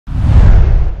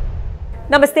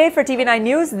Namaste for TV9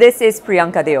 News. This is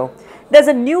Priyanka Deo. There's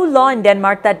a new law in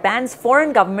Denmark that bans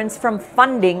foreign governments from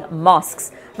funding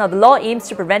mosques. Now, the law aims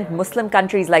to prevent Muslim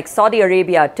countries like Saudi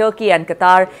Arabia, Turkey and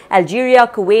Qatar, Algeria,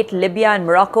 Kuwait, Libya and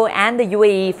Morocco and the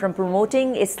UAE from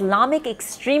promoting Islamic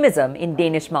extremism in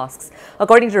Danish mosques.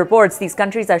 According to reports, these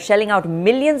countries are shelling out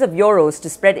millions of euros to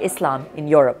spread Islam in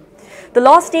Europe. The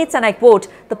law states, and I quote,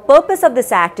 "The purpose of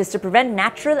this act is to prevent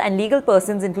natural and legal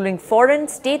persons, including foreign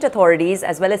state authorities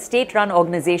as well as state-run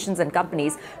organizations and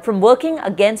companies, from working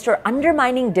against or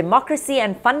undermining democracy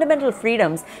and fundamental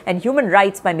freedoms and human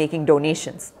rights by making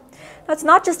donations." Now, it's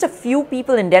not just a few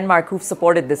people in Denmark who've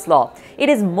supported this law. It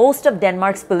is most of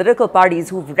Denmark's political parties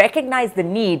who've recognized the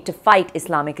need to fight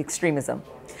Islamic extremism.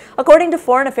 According to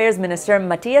Foreign Affairs Minister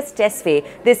Mattias Tesfaye,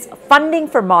 this funding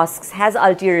for mosques has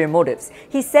ulterior motives.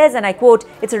 He says, and I quote,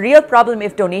 "It's a real problem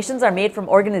if donations are made from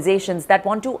organizations that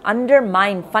want to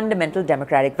undermine fundamental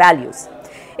democratic values."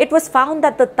 It was found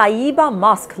that the Taiba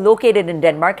Mosque, located in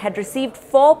Denmark, had received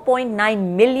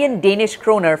 4.9 million Danish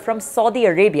kroner from Saudi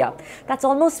Arabia. That's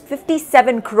almost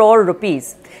 57 crore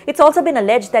rupees. It's also been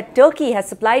alleged that Turkey has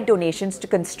supplied donations to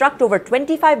construct over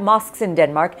 25 mosques in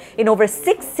Denmark in over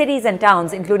 6 cities and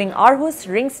towns, including Aarhus,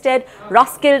 Ringsted,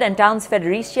 Roskilde and towns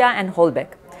Fredericia and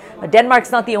Holbæk.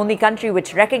 Denmark's not the only country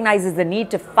which recognizes the need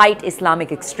to fight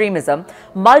Islamic extremism.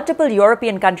 Multiple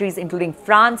European countries, including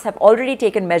France, have already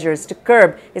taken measures to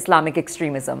curb Islamic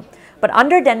extremism. But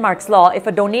under Denmark's law, if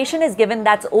a donation is given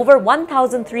that's over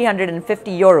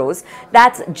 1,350 euros,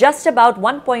 that's just about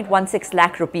 1.16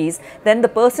 lakh rupees, then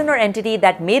the person or entity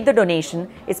that made the donation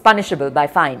is punishable by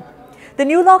fine. The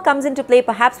new law comes into play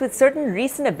perhaps with certain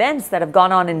recent events that have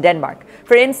gone on in Denmark.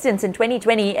 For instance, in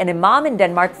 2020, an imam in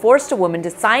Denmark forced a woman to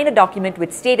sign a document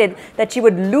which stated that she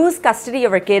would lose custody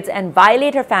of her kids and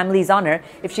violate her family's honor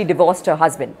if she divorced her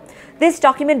husband. This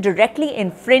document directly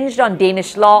infringed on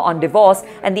Danish law on divorce,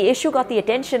 and the issue got the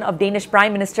attention of Danish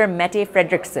Prime Minister Mette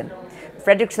Frederiksen.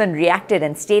 Frederiksen reacted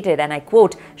and stated, and I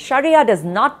quote, "Sharia does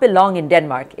not belong in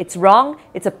Denmark. It's wrong,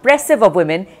 it's oppressive of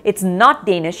women, it's not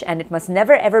Danish, and it must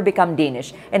never ever become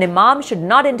Danish. An imam should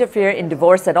not interfere in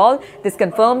divorce at all. This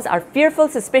confirms our fearful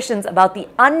suspicions about the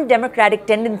undemocratic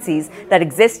tendencies that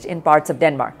exist in parts of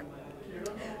Denmark."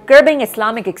 Curbing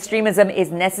Islamic extremism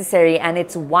is necessary, and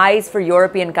it's wise for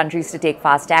European countries to take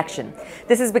fast action.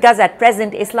 This is because at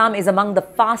present, Islam is among the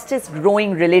fastest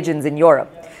growing religions in Europe.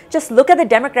 Just look at the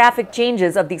demographic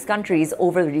changes of these countries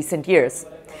over recent years.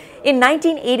 In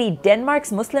 1980,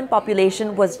 Denmark's Muslim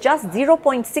population was just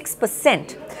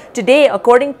 0.6%. Today,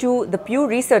 according to the Pew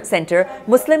Research Center,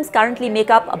 Muslims currently make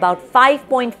up about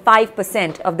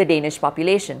 5.5% of the Danish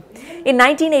population. In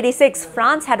 1986,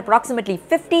 France had approximately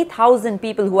 50,000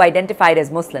 people who identified as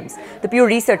Muslims. The Pew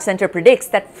Research Center predicts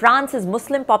that France's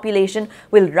Muslim population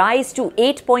will rise to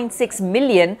 8.6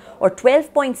 million, or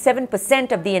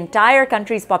 12.7% of the entire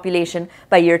country's population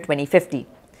by year 2050.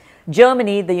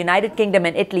 Germany, the United Kingdom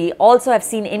and Italy also have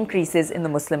seen increases in the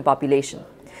Muslim population.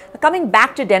 Coming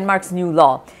back to Denmark's new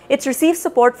law, it's received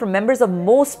support from members of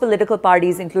most political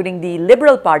parties, including the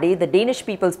Liberal Party, the Danish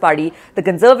People's Party, the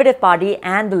Conservative Party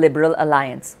and the Liberal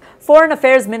Alliance. Foreign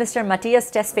Affairs Minister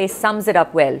Mattias Tesfaye sums it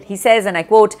up well. He says, and I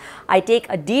quote, "I take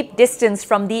a deep distance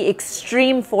from the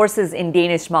extreme forces in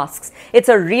Danish mosques. It's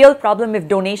a real problem if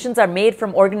donations are made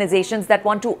from organizations that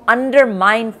want to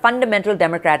undermine fundamental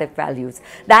democratic values.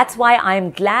 That's why I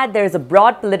am glad there is a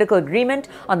broad political agreement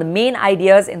on the main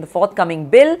ideas in the forthcoming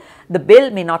bill. The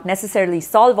bill may not necessarily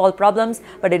solve all problems,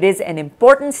 but it is an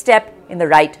important step in the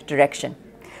right direction."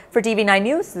 For TV9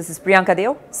 News, this is Priyanka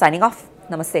Deo signing off.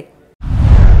 Namaste.